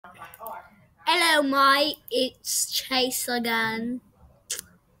Oh my, it's Chase again.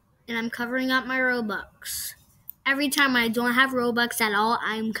 And I'm covering up my Robux. Every time I don't have Robux at all,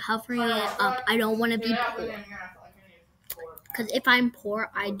 I'm covering it up. I don't want to be poor. Because if I'm poor,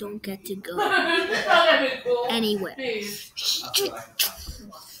 I don't get to go anywhere.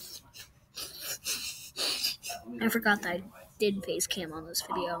 I forgot that I did face cam on this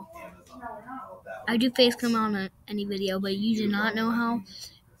video. I do face cam on any video, but you do not know how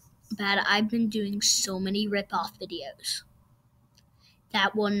bad I've been doing so many rip-off videos.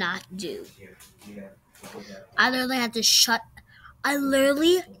 That will not do. I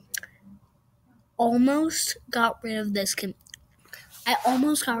literally almost got rid of this. I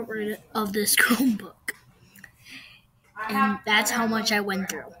almost got rid of this Chromebook. And that's how much I went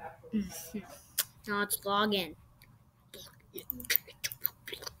through. Now let's log in.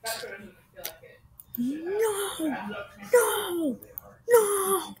 No.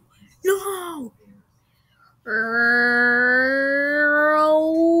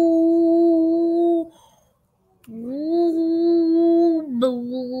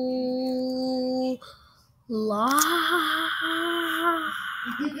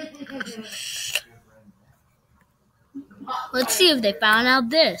 Let's see if they found out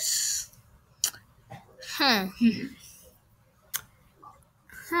this.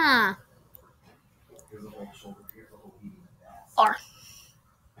 R.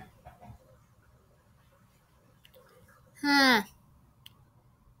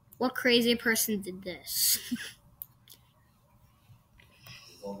 What crazy person did this?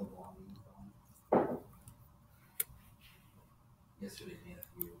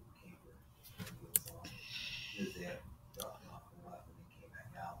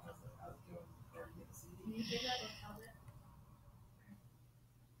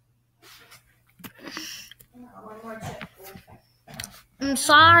 I'm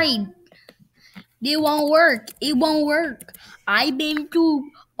sorry. It won't work. I've been through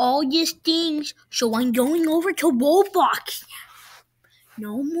all these things, so I'm going over to Roblox.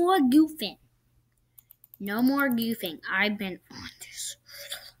 No more goofing. I've been on this.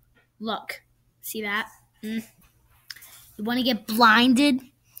 Look. See that? You want to get blinded?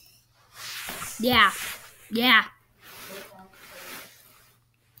 Yeah.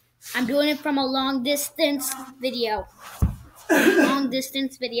 I'm doing it from a long distance video.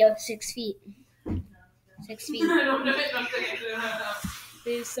 6 feet. 6 feet. It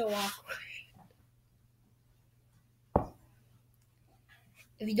is so awkward.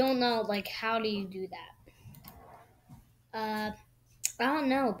 If you don't know, how do you do that? I don't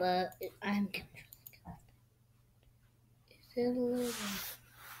know, but I'm controlling. Is it a little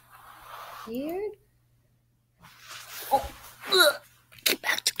weird? Oh, get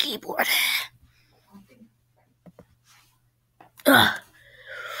back to keyboard.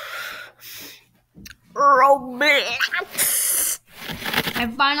 Roblox. I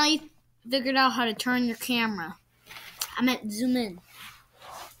finally figured out how to turn your camera. I meant zoom in.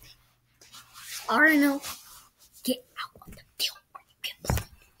 I already know. Get out of the field where you can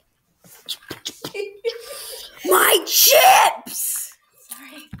play. My chips!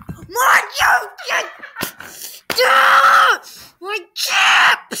 Sorry. My chips! My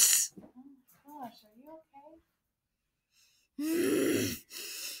chips! Gosh, are you okay?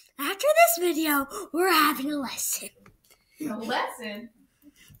 After this video, we're having a lesson. A lesson?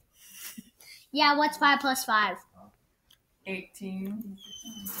 Yeah, what's 5 plus 5? 18.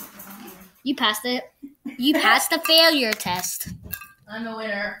 You passed it. You passed the failure test. I'm the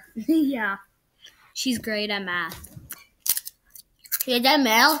winner. Yeah. She's great at math. She's a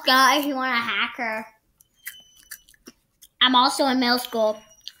middle school if you want to hack her. I'm also in middle school.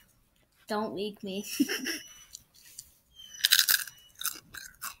 Don't leak me.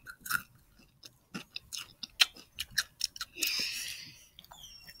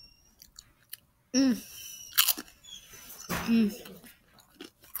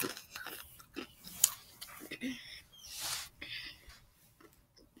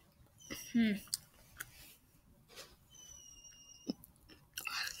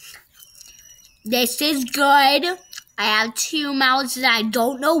 This is good. I have 2 mouths. I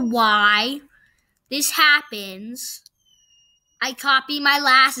don't know why this happens. I copied my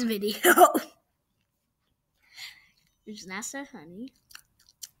last video. Isn't that so funny?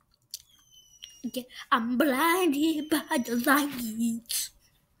 Okay, I'm blinded by the lights.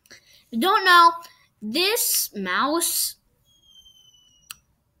 You don't know, this mouse,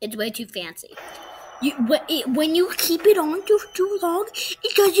 it's way too fancy. When you keep it on too long,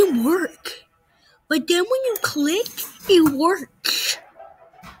 it doesn't work. But then when you click, it works.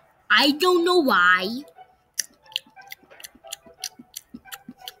 I don't know why.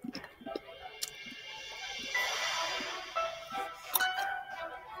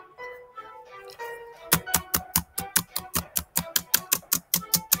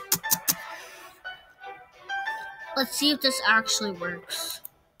 Let's see if this actually works.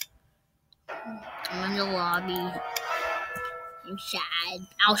 I'm in the lobby. I'm sad.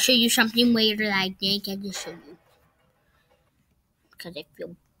 I'll show you something later that I didn't get to show you. Because I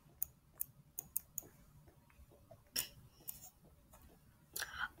feel...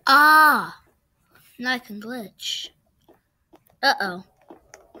 Ah! Now I can glitch. Uh-oh.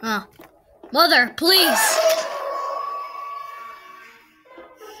 Oh. Mother, please!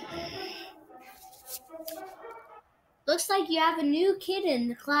 Looks like you have a new kid in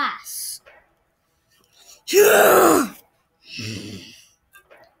the class.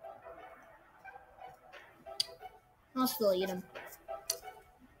 I'll still eat him.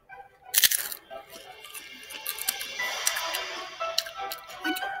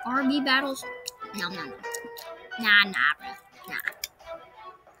 RB battles? No. Nah, bro. Nah.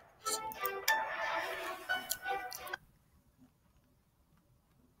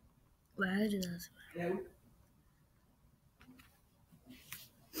 Why do this?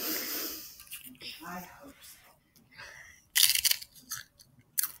 I hope so.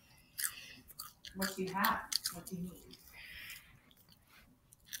 What do you have? What do you need?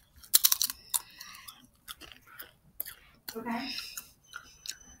 Okay.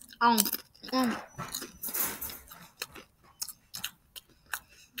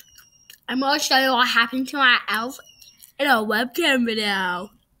 I'm gonna show you what happened to my elf in a webcam video.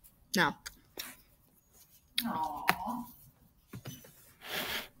 No. Aww.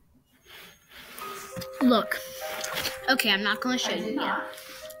 Look. Okay, I'm not gonna show I you did yet. not.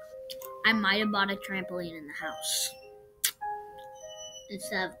 I might have bought a trampoline in the house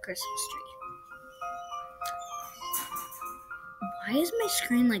instead of a Christmas tree. Why is my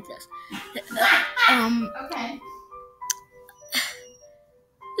screen like this? Okay.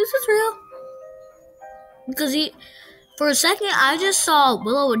 Is this real? Because for a second, I just saw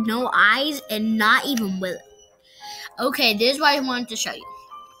Willow with no eyes and not even Willow. Okay, this is what I wanted to show you.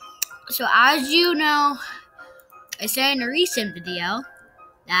 So as you know, I said in a recent video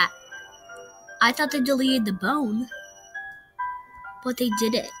that I thought they deleted the bone, but they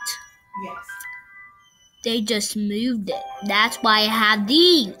didn't. Yes. They just moved it. That's why I have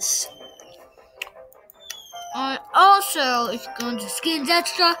these. Also, if you go into Skins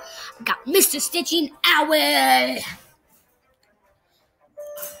Extra, I got Mr. Stitching Owl. I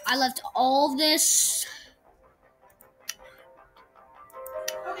left all of this.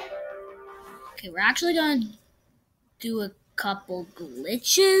 Okay, we're actually going to do a couple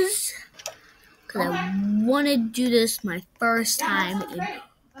glitches. Because I want to do this my first time. That sounds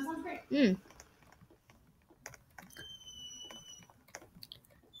great.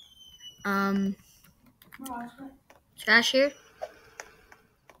 Trash here.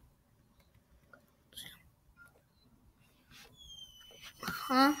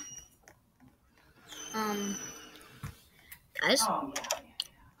 Huh? Guys, Oh, yeah.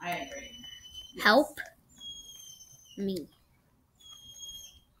 I agree. Yes. help me.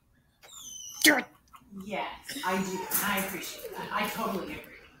 Do it. Yes, I do. I appreciate that. I totally agree.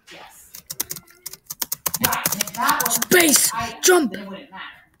 Yes. Right. And if that wasn't Space, jump, then it wouldn't matter.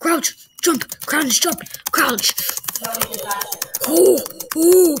 crouch, jump, crouch, jump, crouch. So we did that. Oh.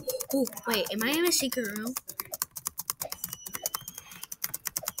 Wait, am I in a secret room?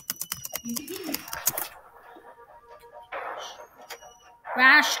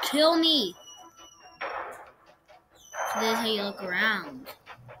 Rash, kill me. So this is how you look around.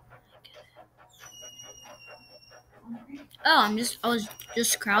 Oh, I was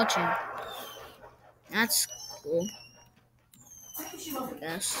just crouching. That's cool. I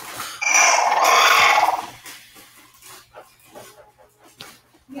guess.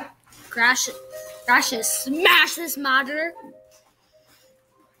 Yeah. Crash it, smash this monitor.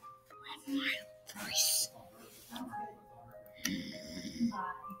 With my voice.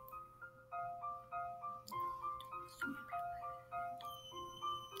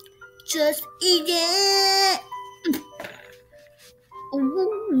 Just eat it.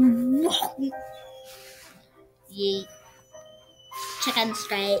 Yeet. Chicken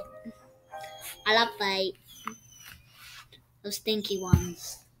straight. I love like those stinky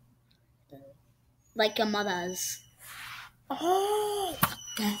ones. Like your mother's. Oh,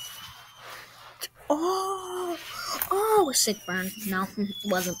 okay. Oh, sick burn. No, it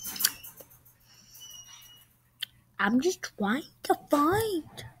wasn't. I'm just trying to find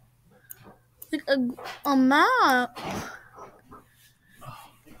like a map.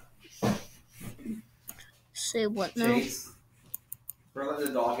 Say what now? Chase, for letting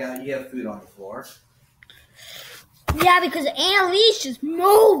the dog out, you have food on the floor. Yeah, because Annalise just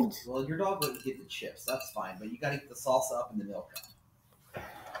moved. Well, your dog wouldn't get the chips. That's fine, but you gotta get the salsa up in the milk cup.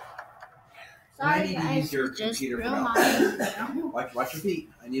 I need to use your Just computer for remind that. me. Watch your feet.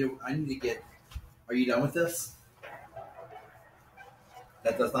 I need to get. Are you done with this?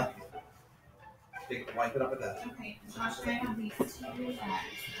 That does not. Wipe it up with that. Okay, Josh, I have these two bags.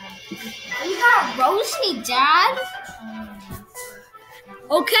 Are you gonna roast me, Dad?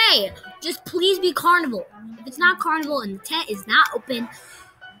 Okay, just please be carnival. If it's not carnival and the tent is not open,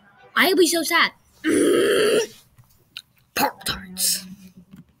 I'll be so sad. Pop-Tarts.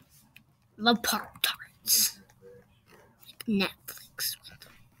 Love Pop-Tarts. Like Netflix.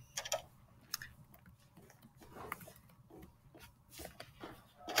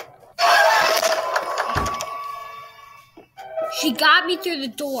 She got me through the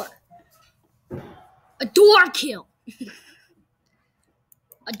door. A door kill.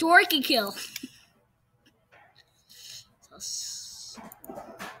 A dorky kill.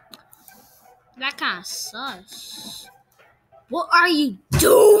 That kind of sus. What are you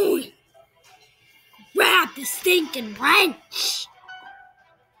doing? Grab the stinking wrench.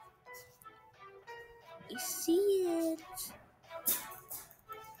 I see it.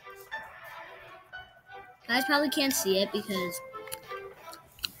 Guys probably can't see it because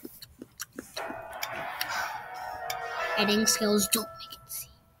editing skills don't make it see.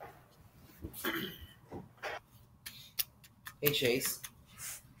 Hey Chase,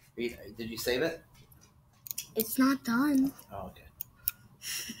 did you save it? It's not done. Oh, okay.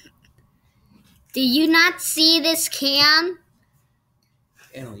 Do you not see this cam?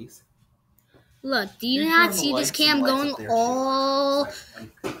 Annalise. Look, do you not see this cam going all...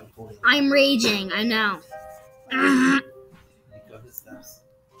 I'm raging, I know. You go his steps.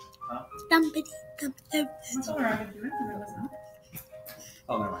 Huh? What's all right with doing?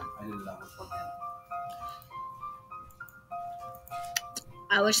 Oh, never mind. I did it that before.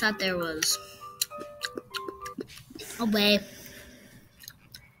 I wish that there was a way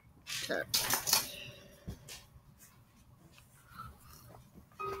to...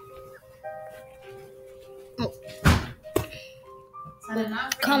 Oh.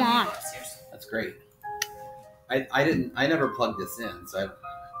 Come on. That's great. I never plugged this in, so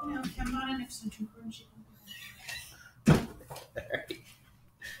You know, I'm not an extension cord and she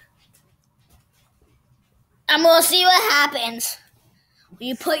I'm gonna see what happens when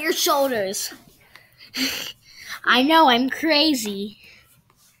you put your shoulders. I know I'm crazy.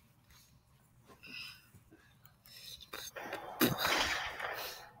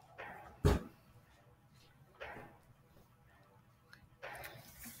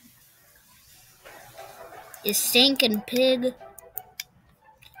 You stinking pig.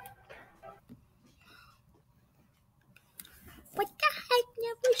 What the heck?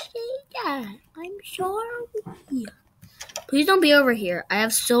 Never say that. I'm sorry. Please don't be over here. I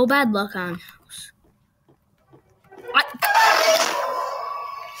have so bad luck on house.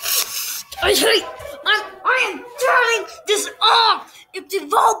 I am turning this off if the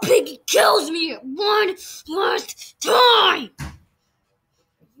Vol Piggy kills me one last time. Are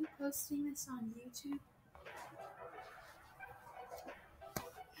you posting this on YouTube?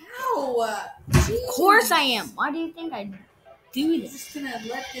 Ow! Of course I am. Why do you think I do You're this? just gonna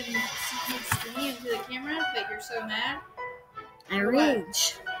let them see you scream into the camera that you're so mad? I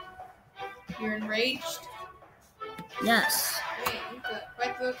rage. You're enraged? Yes. Wait, you've got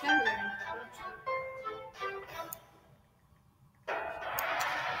quite the vocabulary now, don't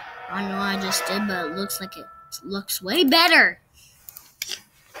I know I just did, but it looks like it looks way better.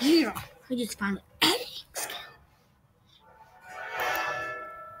 Here, I just found an editing skill.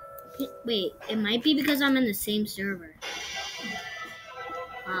 Wait, it might be because I'm in the same server.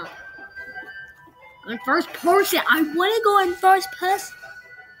 Wow. In first person, I want to go in first person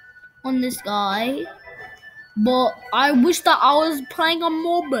on this guy, but I wish that I was playing on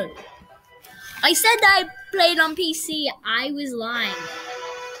mobile. I said that I played on PC. I was lying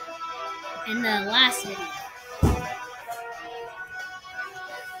in the last video.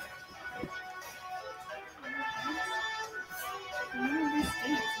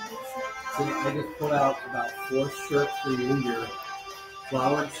 So I just put out about 4 shirts for you. Your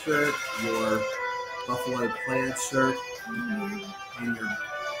flowered shirt, your buffalo plaid shirt, and your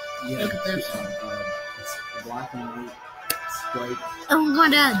Look at this. a black and white striped Oh my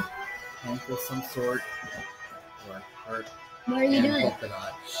god. punk of some sort, or heart What are you and doing? polka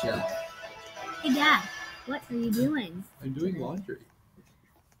dot shell. Hey dad, what are you doing? I'm doing laundry.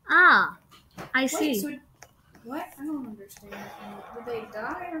 Ah, I Wait, see. so what? I don't understand. Did they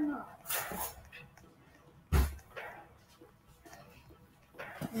die or not?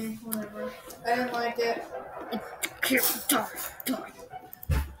 Whatever. I didn't like it.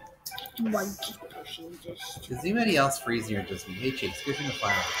 One keep pushing this. Is anybody else freezing or just me? Hey Chase, give me the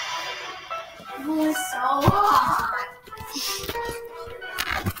fire. Oh, it's so hot.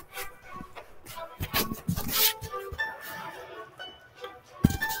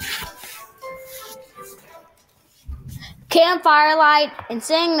 Campfire light and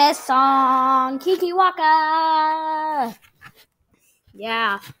sing this song, Kiki Waka.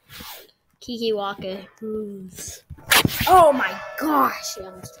 Yeah, Kiki Waka. Oh my gosh,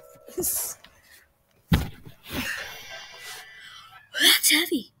 that's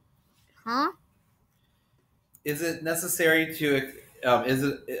heavy, huh? Is it necessary to? Is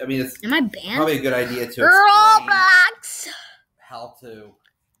it? I mean, it's Am I banned? probably a good idea to explain Roblox. how to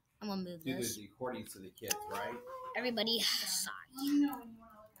I'm gonna move do this. the recordings to the kids, right? Everybody, Let me know when you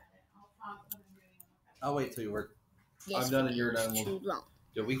want to look at it. I'll pause what I'm doing and look at it. I'll wait till you work. this I'm done and video you're done. is too long.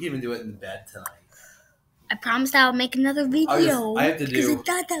 Yeah, we can even do it in bed tonight. I promised I would make another video. I have to because do. I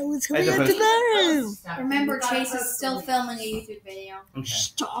thought that was I have coming to out tomorrow. Remember, Chase is still filming a YouTube video. Okay.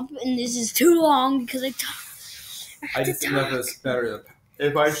 Stop! And this is too long because I just didn't know if it's better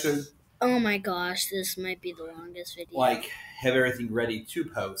if I should Oh my gosh, this might be the longest video. like have everything ready to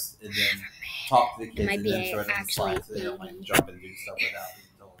post and then talk to the kids might and be then show it on the actually slide so they don't like jump and do stuff without being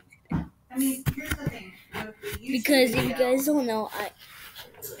told. I mean, here's the thing. The YouTube because if you video guys don't know,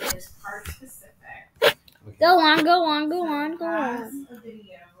 is part specific. Okay. go on. So it has a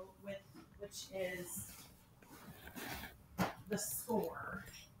video which is the score.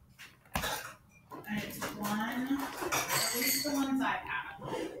 And it's at least the ones I've had.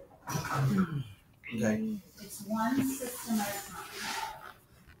 Okay. It's one system at a time.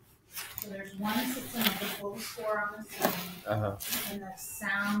 So there's one system of the full score on the screen, and the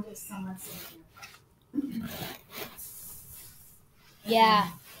sound is someone singing. Yeah.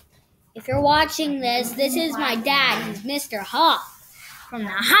 If you're watching this is my dad. He's Mr. Huff from the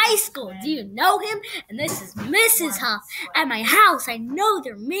high school. Do you know him? And this is Mrs. Huff at my house. I know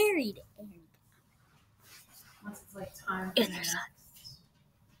they're married. Once it's like time If for there's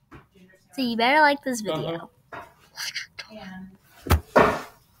the So you better like this video. And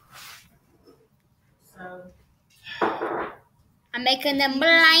so I'm making them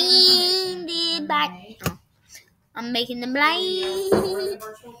blinded by. I'm making them for the blind.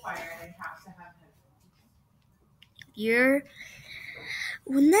 virtual choir, they have to have headphones. You're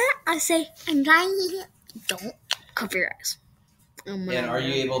when that I say I'm blind, don't cover your eyes. Oh my And are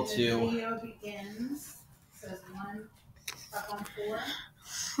you able The to? video begins. Says 1 up on 4.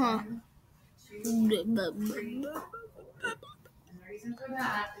 Huh. 1, 2, 3. And the reason for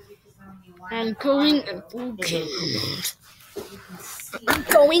that is because when you line I'm up the going audio, in full cam. you can see I'm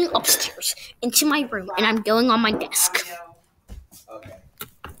going upstairs into my room and I'm going on my desk. audio. Okay.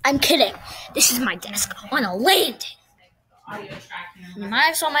 I'm kidding. This is my desk on a landing. Audio tracking. And my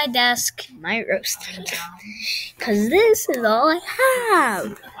eyes on my desk, my roasted. Because this is all I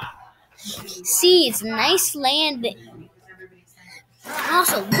have. See, it's a nice landing. I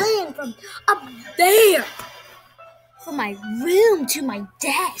also land from up there. From my room to my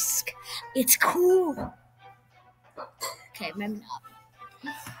desk. It's cool. Okay, remember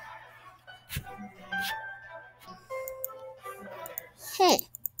now. Hey.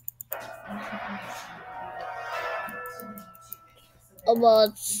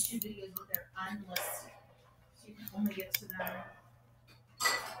 About YouTube videos, but they're unlisted. So you can only get to them.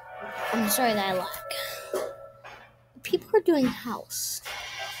 I'm sorry that I like. People are doing house.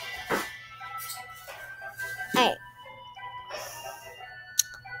 Hey.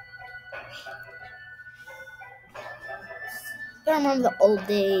 I remember the old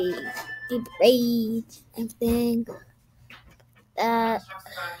days. The braids, everything. That.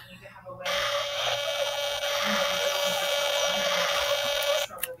 You can have a way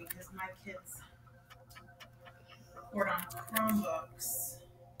trouble because my kids record on Chromebooks.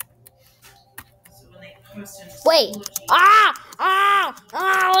 So when they post in Wait.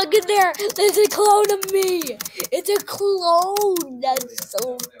 Look at there. There's a clone of me. It's a clone. That's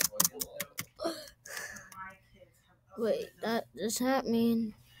so. Wait, does that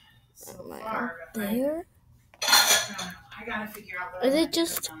mean. Am I up there? I gotta figure out what Is I'm it gonna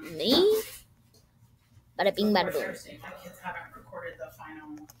just do with them. me? Bada bing, So bada for boom. Thursday, my kids haven't recorded the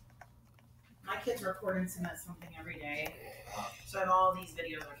final. My kids record and submit something every day, so I have all these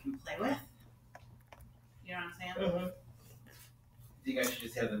videos I can play with. You know what I'm saying? You guys should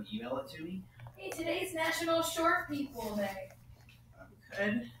just have them email it to me. Hey, today's National Short People Day.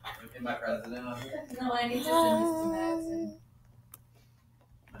 Could. Am I president on it? No, I need to send this to Madison.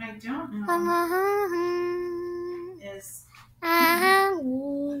 What I don't know is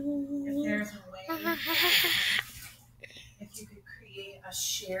if there's a way, if you could create a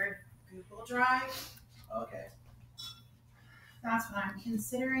shared Google Drive. Okay. That's what I'm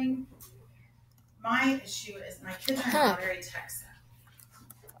considering. My issue is my kids are not very tech savvy.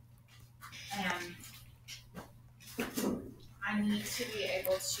 And I need to be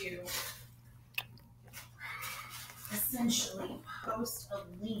able to essentially post a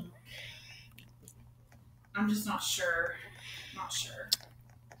link. I'm just not sure. Not sure.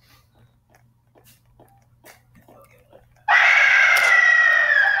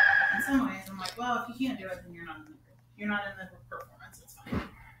 In some ways, I'm like, well, if you can't do it, then you're not in the group. You're not in the group performance. It's fine.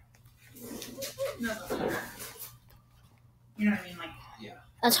 No, doesn't matter. You know what I mean? Like, yeah.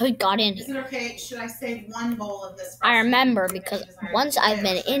 That's how we got in Is here. it okay? Should I save one bowl of this? I remember because once I've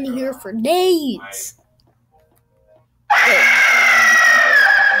been in here for days.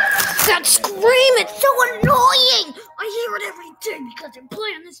 That scream, it's so annoying! I hear it every day because I play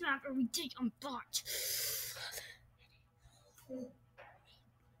on this map every day on bot. I'm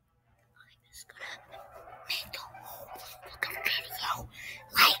just gonna make a whole fucking video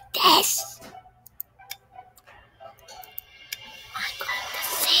like this. I'm going to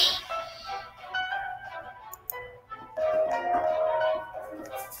see.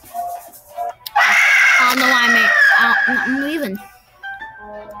 I don't know why I'm leaving.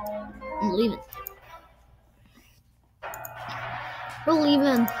 I'm leaving. We're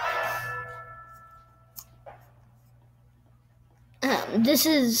leaving. This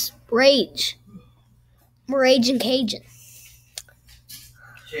is Rage. We're Rage and Cajun.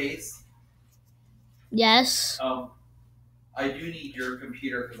 Chase, Yes. I do need your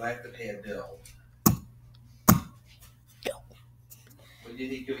computer because I have to pay a bill. When do you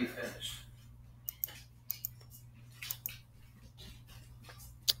think you'll be finished?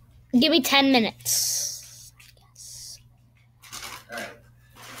 Give me 10 minutes. Yes. Alright.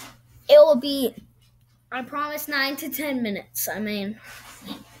 It will be, I promise, 9 to 10 minutes. I mean,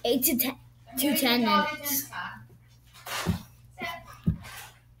 8 to 10 minutes.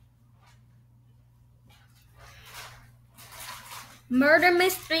 Murder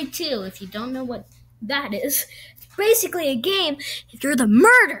Mystery 2, if you don't know what that is. It's basically a game. If you're the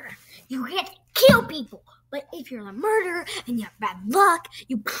murderer, you get to kill people. But if you're the murderer and you have bad luck,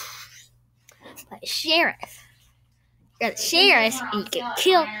 you play sheriff. You're the sheriff and you get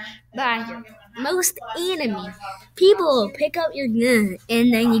killed by your most enemy. People will pick up your gun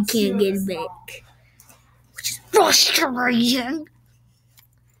and then you can't get it back. Which is frustrating. I don't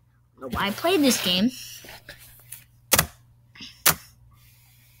know why I played this game.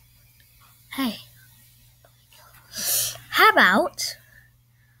 Hey, how about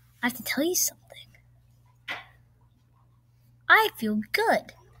I have to tell you something? I feel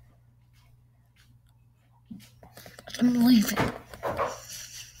good. I'm leaving.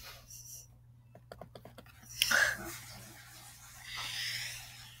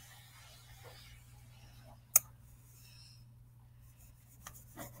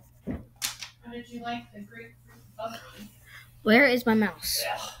 How did you like the grapefruit bubbly? Where is my mouse?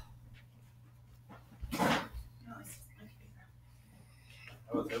 I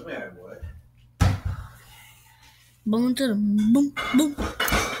was hoping I would. Boom to the boom, boom, boom,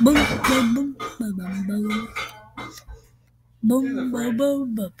 boom, boom, boom, boom, boom. Boom, boom,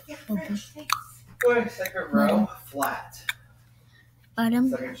 boom, boom, boom. Go ahead, second row, flat. Bottom,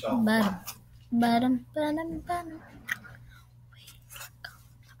 Second shelf, bottom, flat. bottom, bottom, bottom.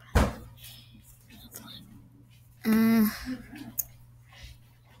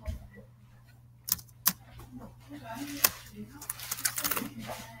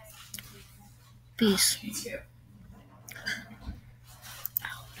 Peace.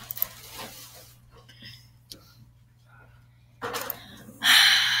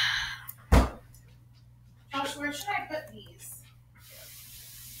 Josh, where should I put these?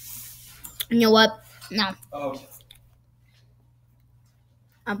 You know what? No, Oh,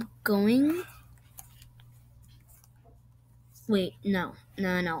 I'm going. Wait, no.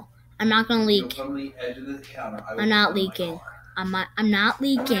 I'm not gonna you'll leak. put on the edge of the counter. I will I'm not put on my leaking. car. I'm not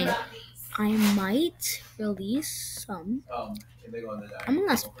leaking. What about these? I might release some. Can they go on the dining I'm gonna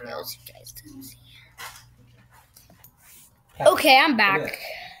table spoil for now? you guys to see. Okay, I'm back.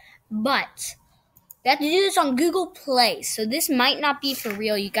 But we have to do this on Google Play, so this might not be for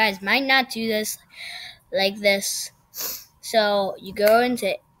real. You guys might not do this like this. So you go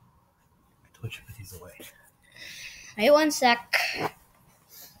into. Twitch, put these away. Wait one sec.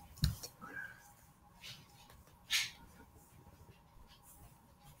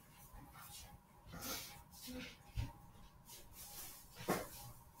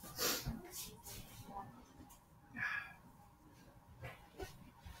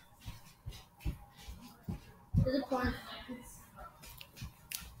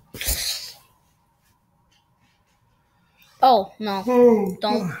 Oh no!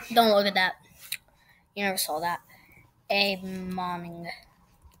 Don't look at that. You never saw that. Among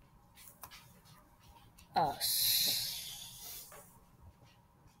Us.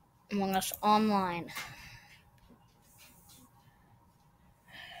 Among Us Online.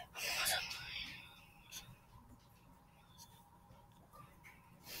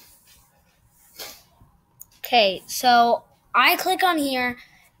 Okay, so I click on here.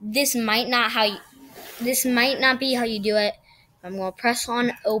 This might not be how you do it. I'm gonna press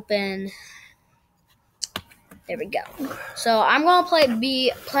on open. There we go. So I'm gonna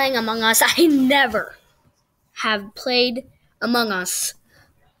be playing Among Us. I never have played Among Us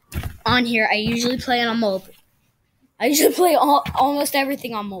on here. I usually play it on mobile. I usually play almost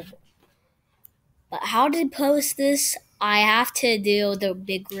everything on mobile. But how to post this, I have to do the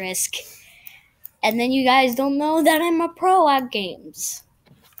big risk. And then you guys don't know that I'm a pro at games.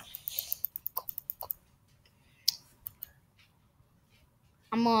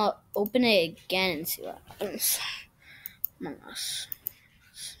 I'm gonna open it again and see what happens. Among Us.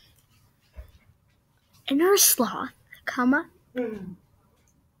 Inner sloth, comma. And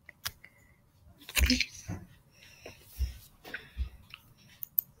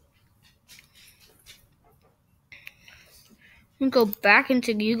go back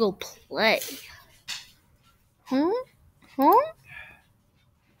into Google Play. Huh?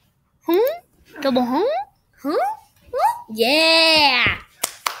 Double home? Huh? Yeah!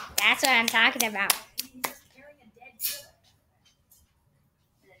 That's what I'm talking about.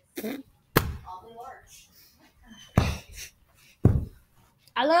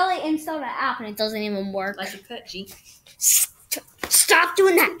 I literally installed an app and it doesn't even work. Like you could, G. Stop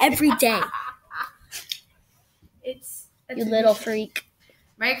doing that every day. It's You little freak.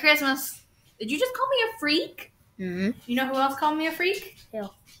 Merry Christmas. Did you just call me a freak? Mm-hmm. You know who else called me a freak?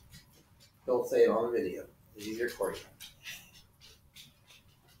 Don't say it on the video. He's recording.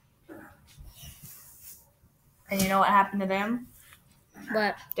 And you know what happened to them?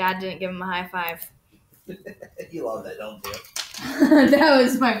 What? Dad didn't give him a high five. You love that, don't you? That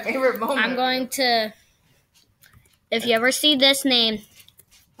was my favorite moment. I'm going to, if you ever see this name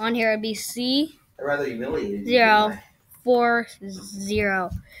on here, it'd be I'd rather humiliate you.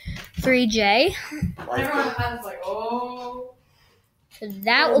 0403J. I was like, oh. So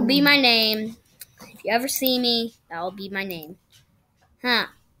that will be my name. If you ever see me, that will be my name. Huh.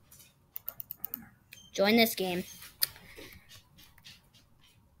 Join this game.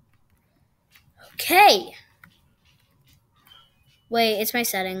 Okay. Wait, it's my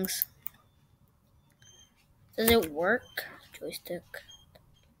settings. Does it work? Joystick.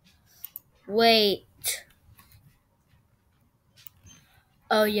 Wait.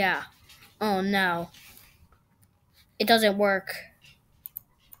 Oh, yeah. Oh, no. It doesn't work.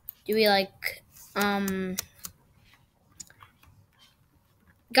 Do we,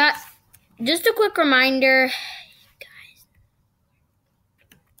 got, just a quick reminder. Guys.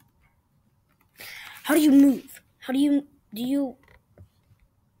 How do you move? Do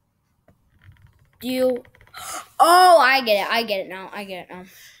you, oh, I get it now.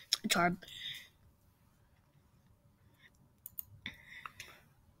 It's hard.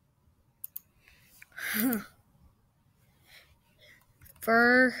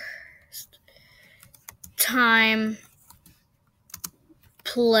 First time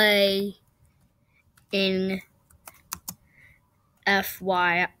playing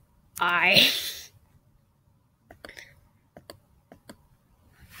FYI.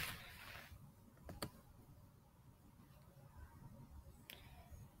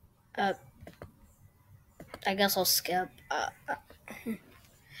 I guess I'll skip.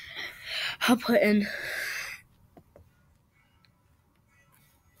 I'll put in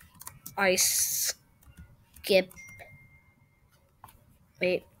I skip.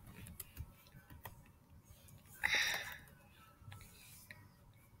 Wait.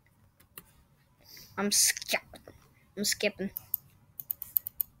 I'm skipping.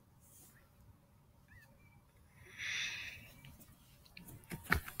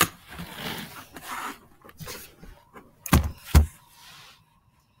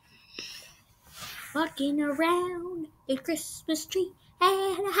 Walking around a Christmas tree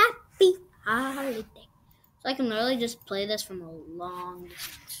and a happy holiday. So I can literally just play this from a long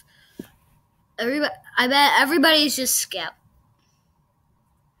distance. I bet everybody's just skip.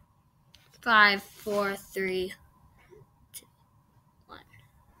 5, 4, 3, 2, 1.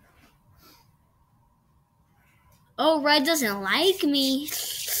 Oh, Red doesn't like me.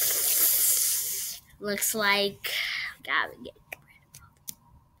 Looks like gotta get rid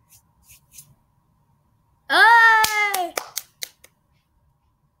of it. Hey!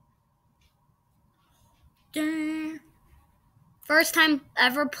 First time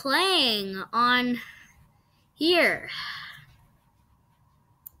ever playing on Here.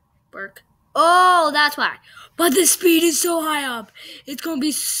 Work. Oh, that's why. But the speed is so high up. It's gonna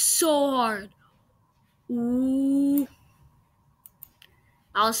be so hard. Ooh.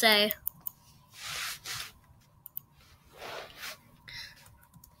 I'll say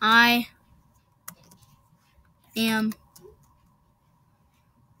I am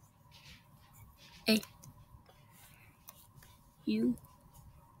a YouTube.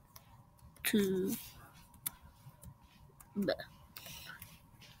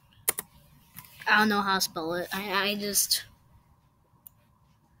 I don't know how to spell it. I just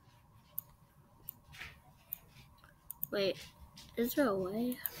wait. Is there a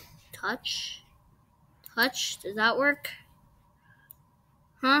way? Touch? Does that work?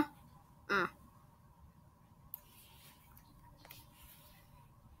 Huh?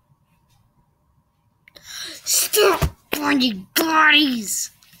 Stop finding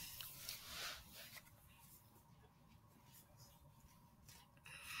bodies!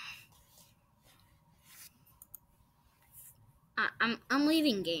 I'm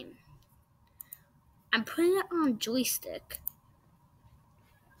leaving game. I'm putting it on joystick.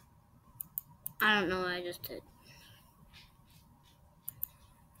 I don't know what I just did.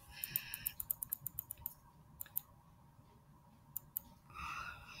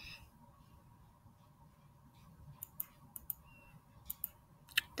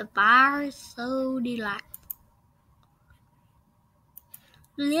 The bar is so delightful.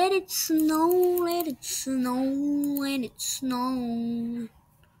 Let it snow, let it snow, let it snow.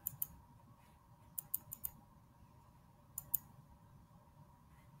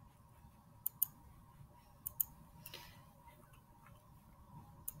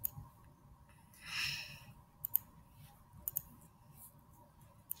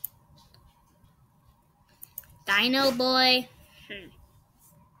 Dino boy.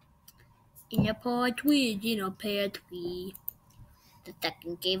 In a part three, in a pair three. The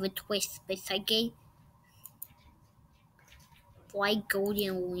second gave a twist, but I gave white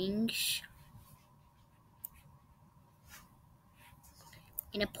golden wings.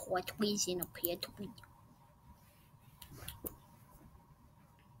 In a part three, in a pair three.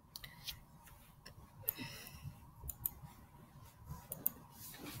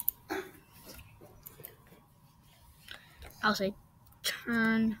 I'll say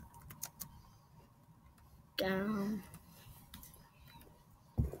turn down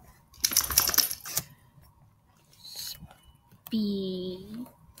speed.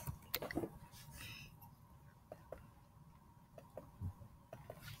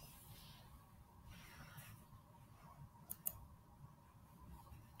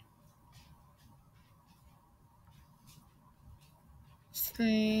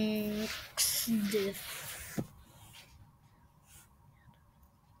 Diff.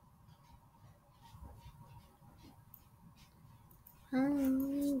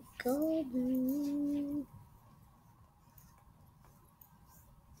 I'm golden.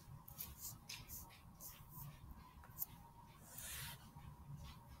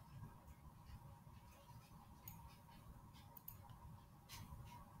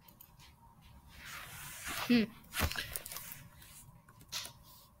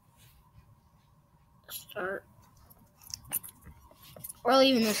 Start. We're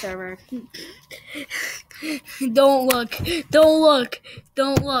leaving the server. Don't look. Don't look.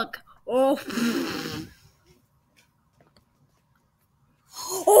 Don't look. Oh.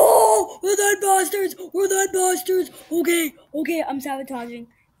 Oh, we're that bastards. We're that bastards. Okay. Okay, I'm sabotaging.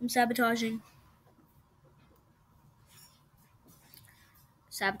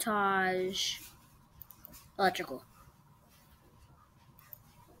 Sabotage. Electrical.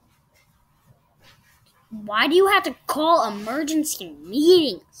 Why do you have to call emergency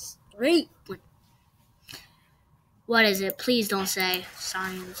meetings? Great. What is it? Please don't say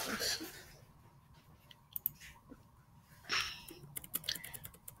science.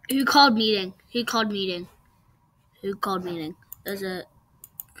 Who called meeting? Is it?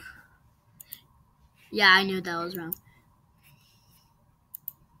 Yeah, I knew that was wrong.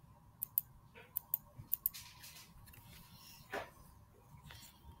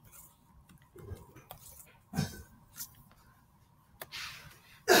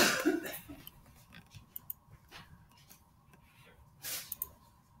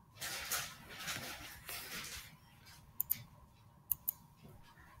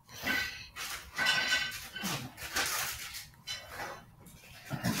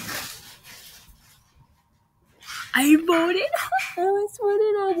 I was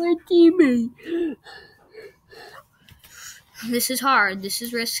voted on my teammate. This is hard. This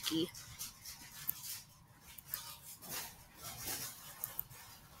is risky.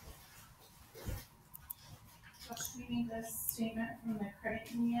 need this statement from the credit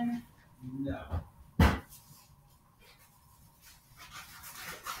union? No.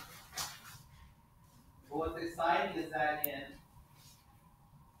 Well, what they cite is that in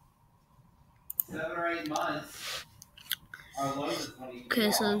 7 or 8 months, our loan is going to be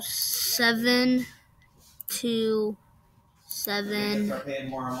Okay, so 7 to 7. start paying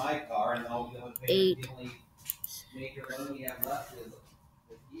more on my car, and they'll pay 8. the only major loan we have left is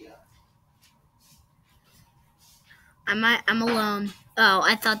Kia. I'm alone. Oh,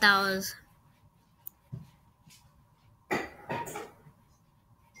 I thought that was.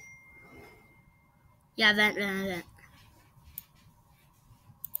 Yeah, vent.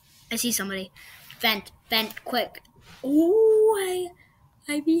 I see somebody. Vent, quick. Oh,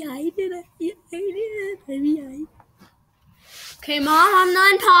 I behind it. I behind. Okay, Mom, I'm the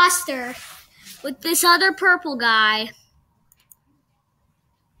imposter with this other purple guy.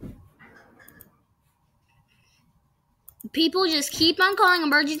 People just keep on calling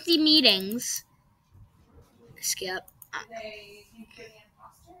emergency meetings. Skip. Do they think you're the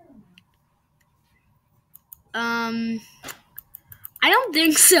imposter or no? I don't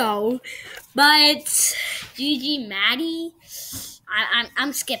think so. But GG Maddie,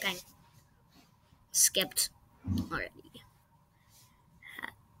 I'm skipping. Skipped already.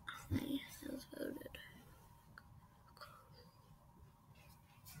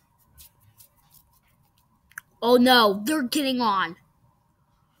 Oh no, they're getting on.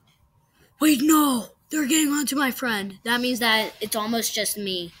 Wait, no, they're getting on to my friend. That means that it's almost just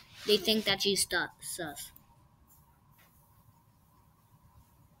me. They think that she's sus.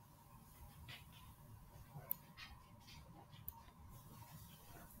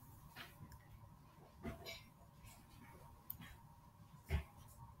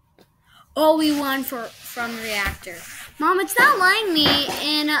 Oh, we won from reactor. Mom, it's not letting me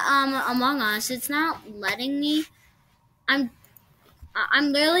in Among Us. It's not letting me. I'm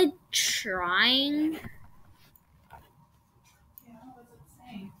literally trying Yeah, what's it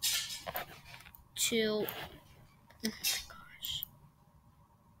saying? to. Oh my gosh,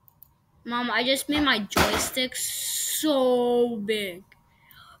 Mom, I just made my joystick so big.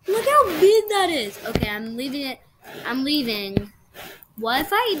 Look how big that is. Okay, I'm leaving it. I'm leaving. What if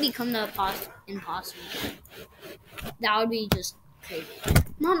I become the imposter? That would be just crazy.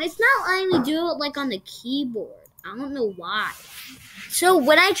 Mom, it's not letting me do it like on the keyboard. I don't know why. So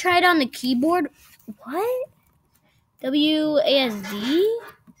when I tried on the keyboard, what? WASD?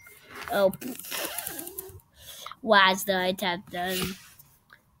 Oh. WASD, I tapped done.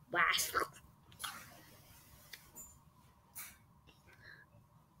 WASD.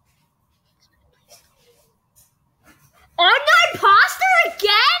 I'm the imposter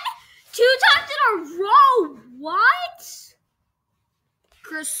again? 2 times in a row. What?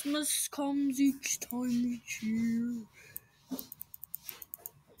 Christmas comes each year.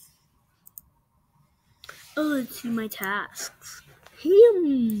 Oh, let's see my tasks.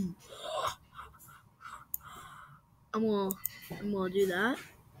 I'm gonna do that.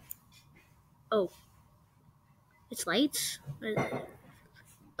 Oh, it's lights.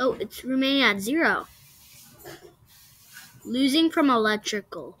 Oh, it's remaining at 0. Losing from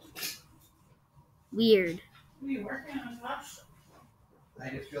electrical. Weird. What are you working on, Josh? I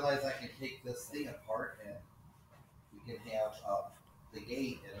just realized I can take this thing apart and we can have the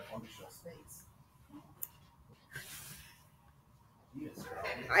gate in a functional space.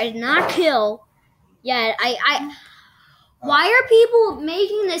 I did not kill. Yeah, Why are people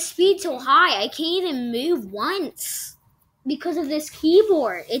making the speed so high? I can't even move once because of this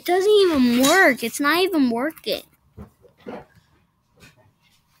keyboard. It doesn't even work. It's not even working.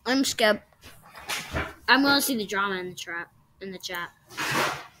 I'm scared. I'm gonna see the drama in the chat.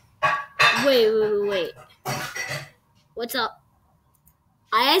 Wait. What's up?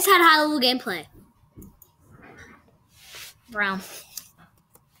 I just had high level gameplay. Brown.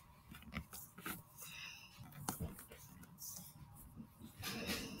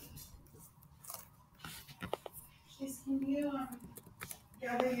 Can you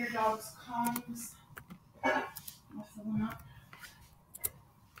gather your dog's comms? I'll fill them up.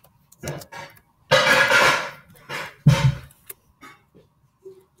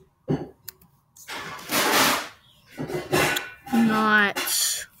 Not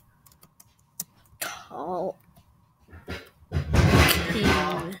tall.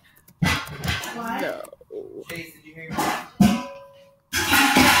 What? No. Chase, did you hear me?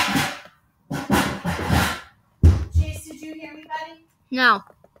 Chase, did you hear me, buddy? No.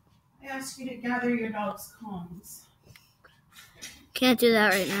 I asked you to gather your dog's comms. Can't do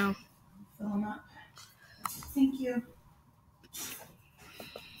that right now. Fill them up. Thank you.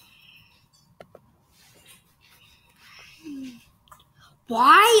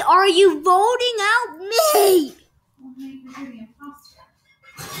 Why are you voting out me? Well, maybe you're the imposter.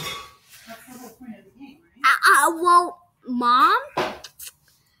 That's the whole point of the game, right? Well, Mom,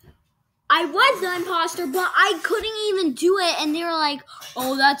 I was the imposter, but I couldn't even do it, and they were like,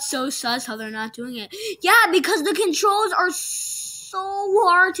 "Oh, that's so sus how they're not doing it." Yeah, because the controls are so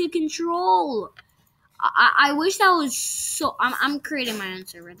hard to control. I wish that was so. I'm creating my own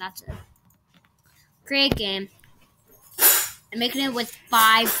server. That's it. Create game. I'm making it with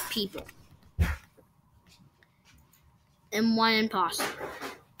 5 people and 1 imposter.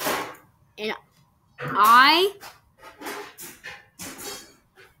 And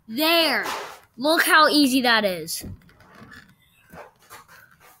there. Look how easy that is.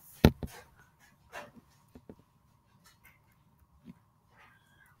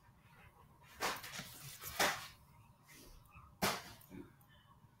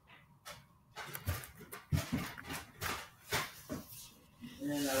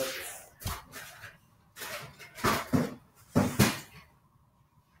 And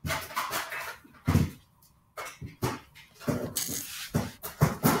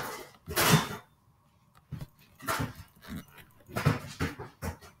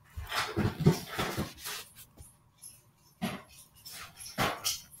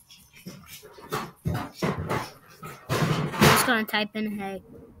I'm just gonna type in hey.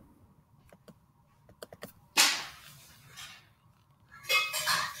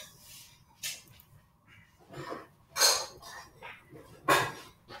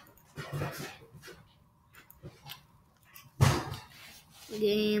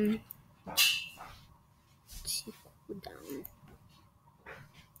 Game. Down.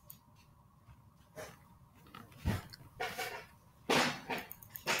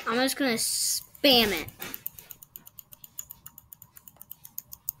 I'm just gonna spam it.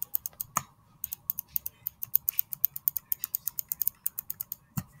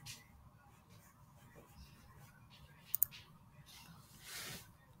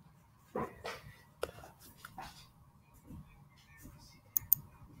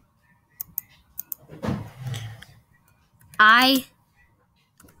 I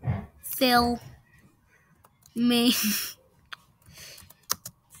fill me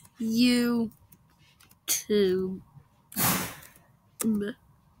YouTube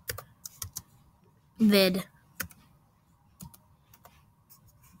vid.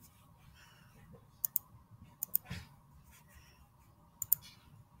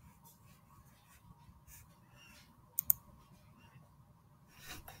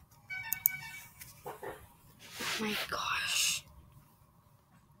 Oh my gosh.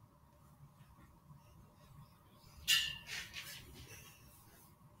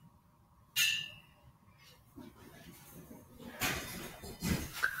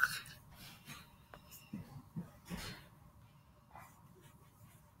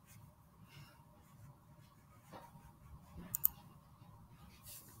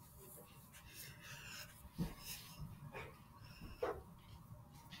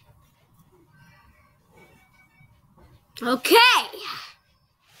 Okay.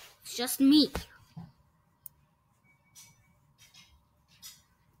 It's just me.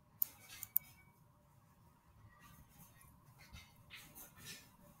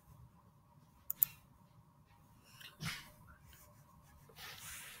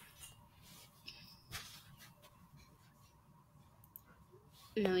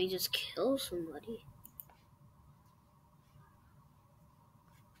 No, he just kills somebody.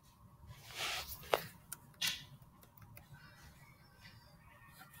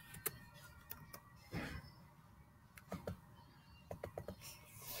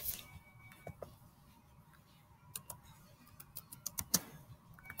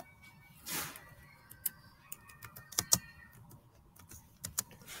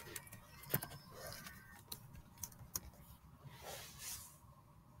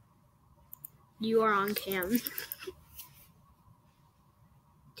 You are on cam. Wait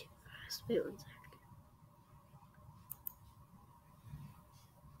 1 second.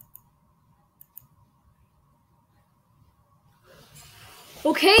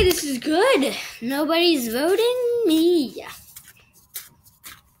 Okay, this is good. Nobody's voting me.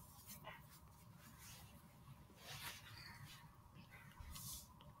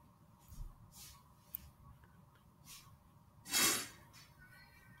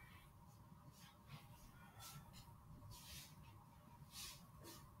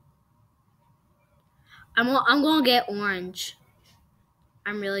 I'm gonna get orange.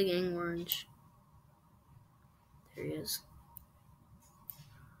 I'm really getting orange. There he is.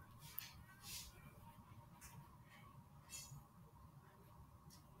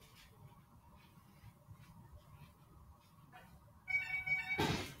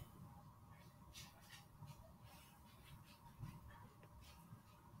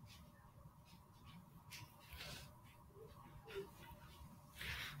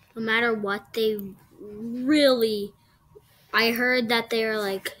 no matter what, they really. I heard that they're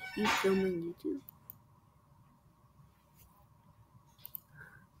like, you filming YouTube?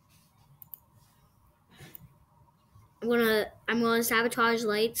 I'm gonna sabotage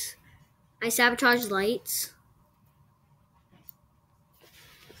lights. I sabotage lights.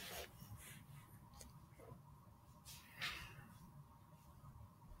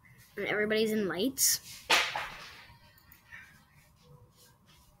 And everybody's in lights.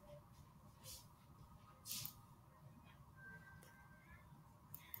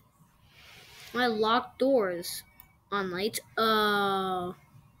 I locked doors on lights. Oh.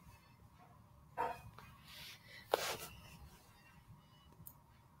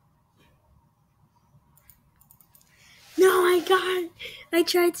 No, I got it. I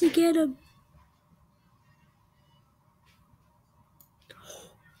tried to get him.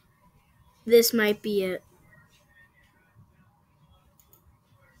 This might be it.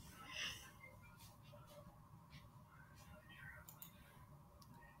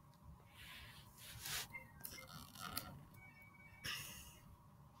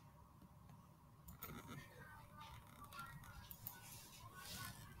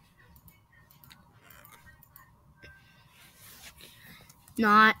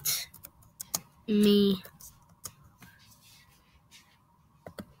 Not me.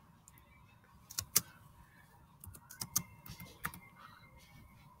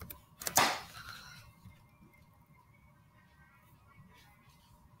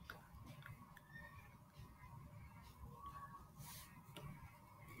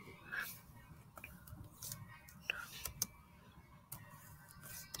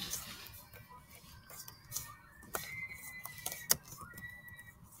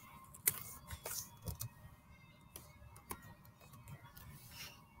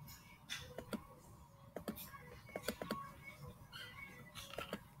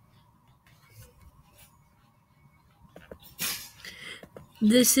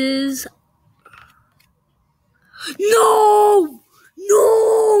 This is... No!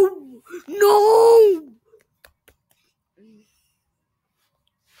 No! No!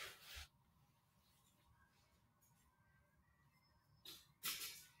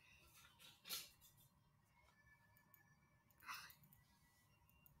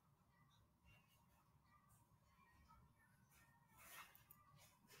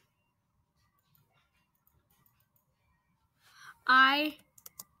 I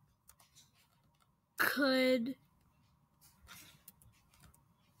could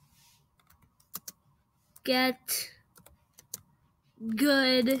get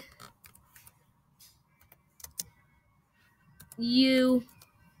good YouTube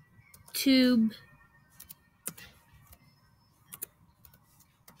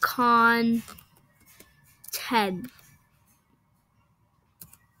content.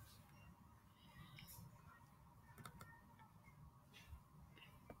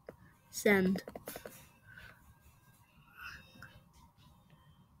 Send.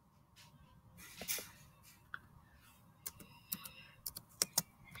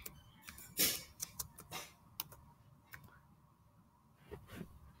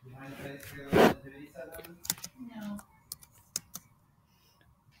 No.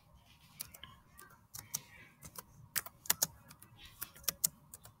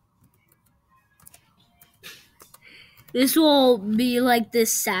 This will be like the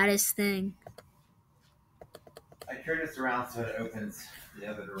saddest thing. I turn this around so it opens the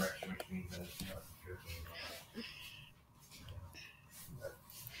other direction, which means that it's not dripping. But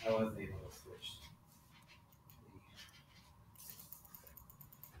I wasn't able to switch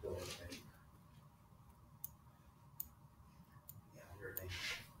the door thing. Yeah, your thing.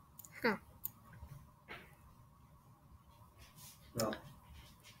 Huh.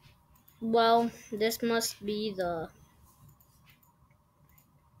 Well, this must be the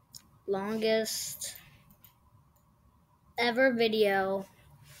longest ever video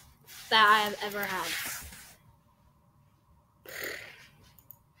that I have ever had.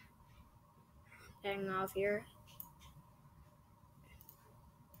 Getting off here.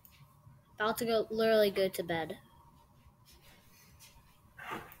 About to go to bed.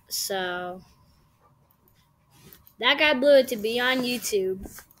 So that guy blew it to be on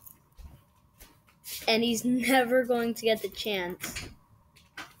YouTube. And he's never going to get the chance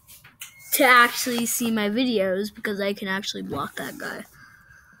to actually see my videos because I can actually block that guy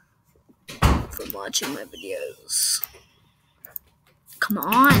from watching my videos. Come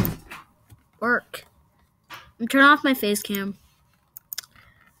on. Work. I'm turning off my face cam.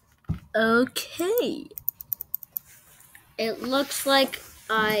 Okay. It looks like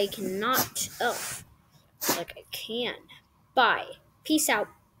I cannot. Oh. Like I can. Bye. Peace out.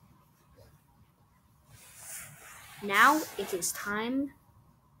 Now it is time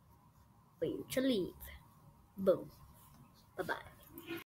for you to leave. Boom. Bye-bye.